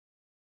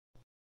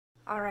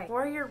All right,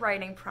 for your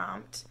writing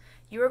prompt,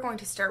 you are going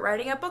to start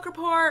writing a book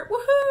report.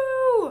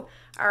 Woohoo!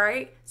 All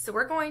right, so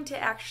we're going to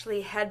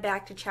actually head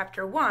back to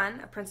chapter 1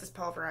 of Princess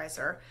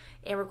Pulverizer,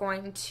 and we're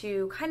going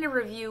to kind of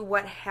review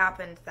what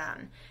happened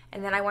then.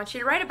 And then I want you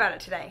to write about it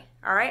today.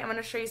 All right, I'm going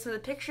to show you some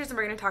of the pictures and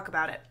we're going to talk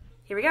about it.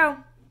 Here we go.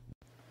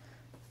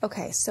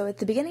 Okay, so at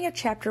the beginning of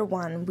chapter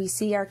 1, we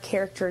see our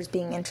characters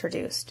being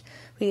introduced.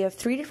 We have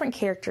 3 different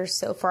characters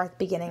so far at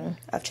the beginning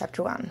of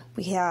chapter 1.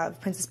 We have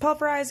Princess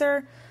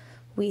Pulverizer,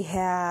 we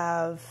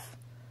have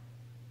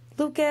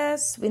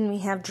Lucas, and we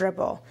have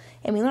Dribble.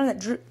 And we learn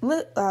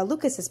that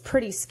Lucas is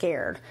pretty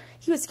scared.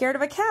 He was scared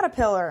of a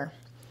caterpillar.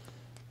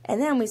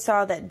 And then we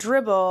saw that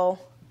Dribble,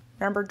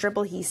 remember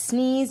Dribble, he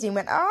sneezed, he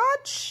went,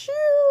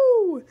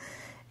 achoo,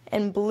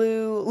 and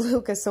blew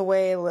Lucas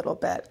away a little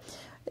bit.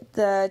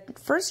 The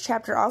first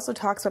chapter also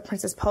talks about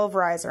Princess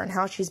Pulverizer and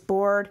how she's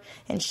bored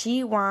and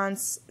she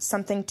wants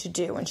something to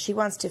do and she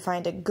wants to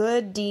find a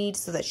good deed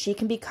so that she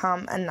can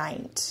become a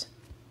knight.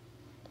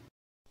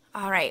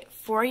 All right,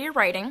 for your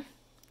writing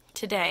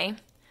today,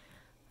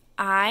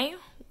 I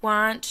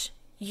want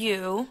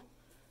you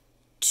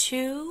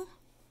to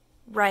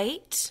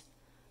write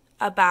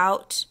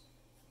about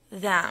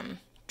them.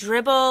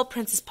 Dribble,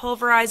 Princess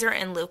Pulverizer,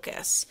 and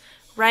Lucas.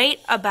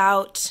 Write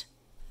about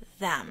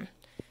them.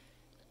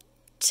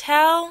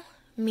 Tell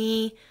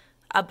me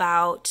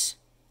about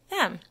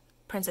them.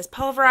 Princess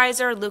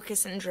Pulverizer,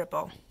 Lucas, and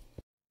Dribble.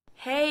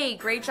 Hey,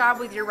 great job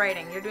with your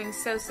writing. You're doing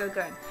so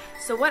good.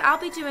 So what I'll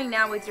be doing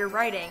now with your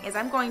writing is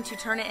I'm going to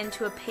turn it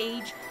into a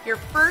page, your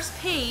first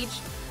page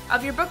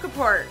of your book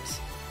report.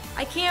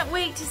 I can't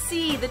wait to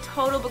see the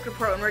total book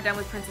report when we're done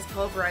with Princess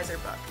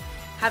Pulverizer book.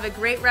 Have a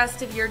great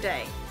rest of your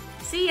day.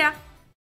 See ya!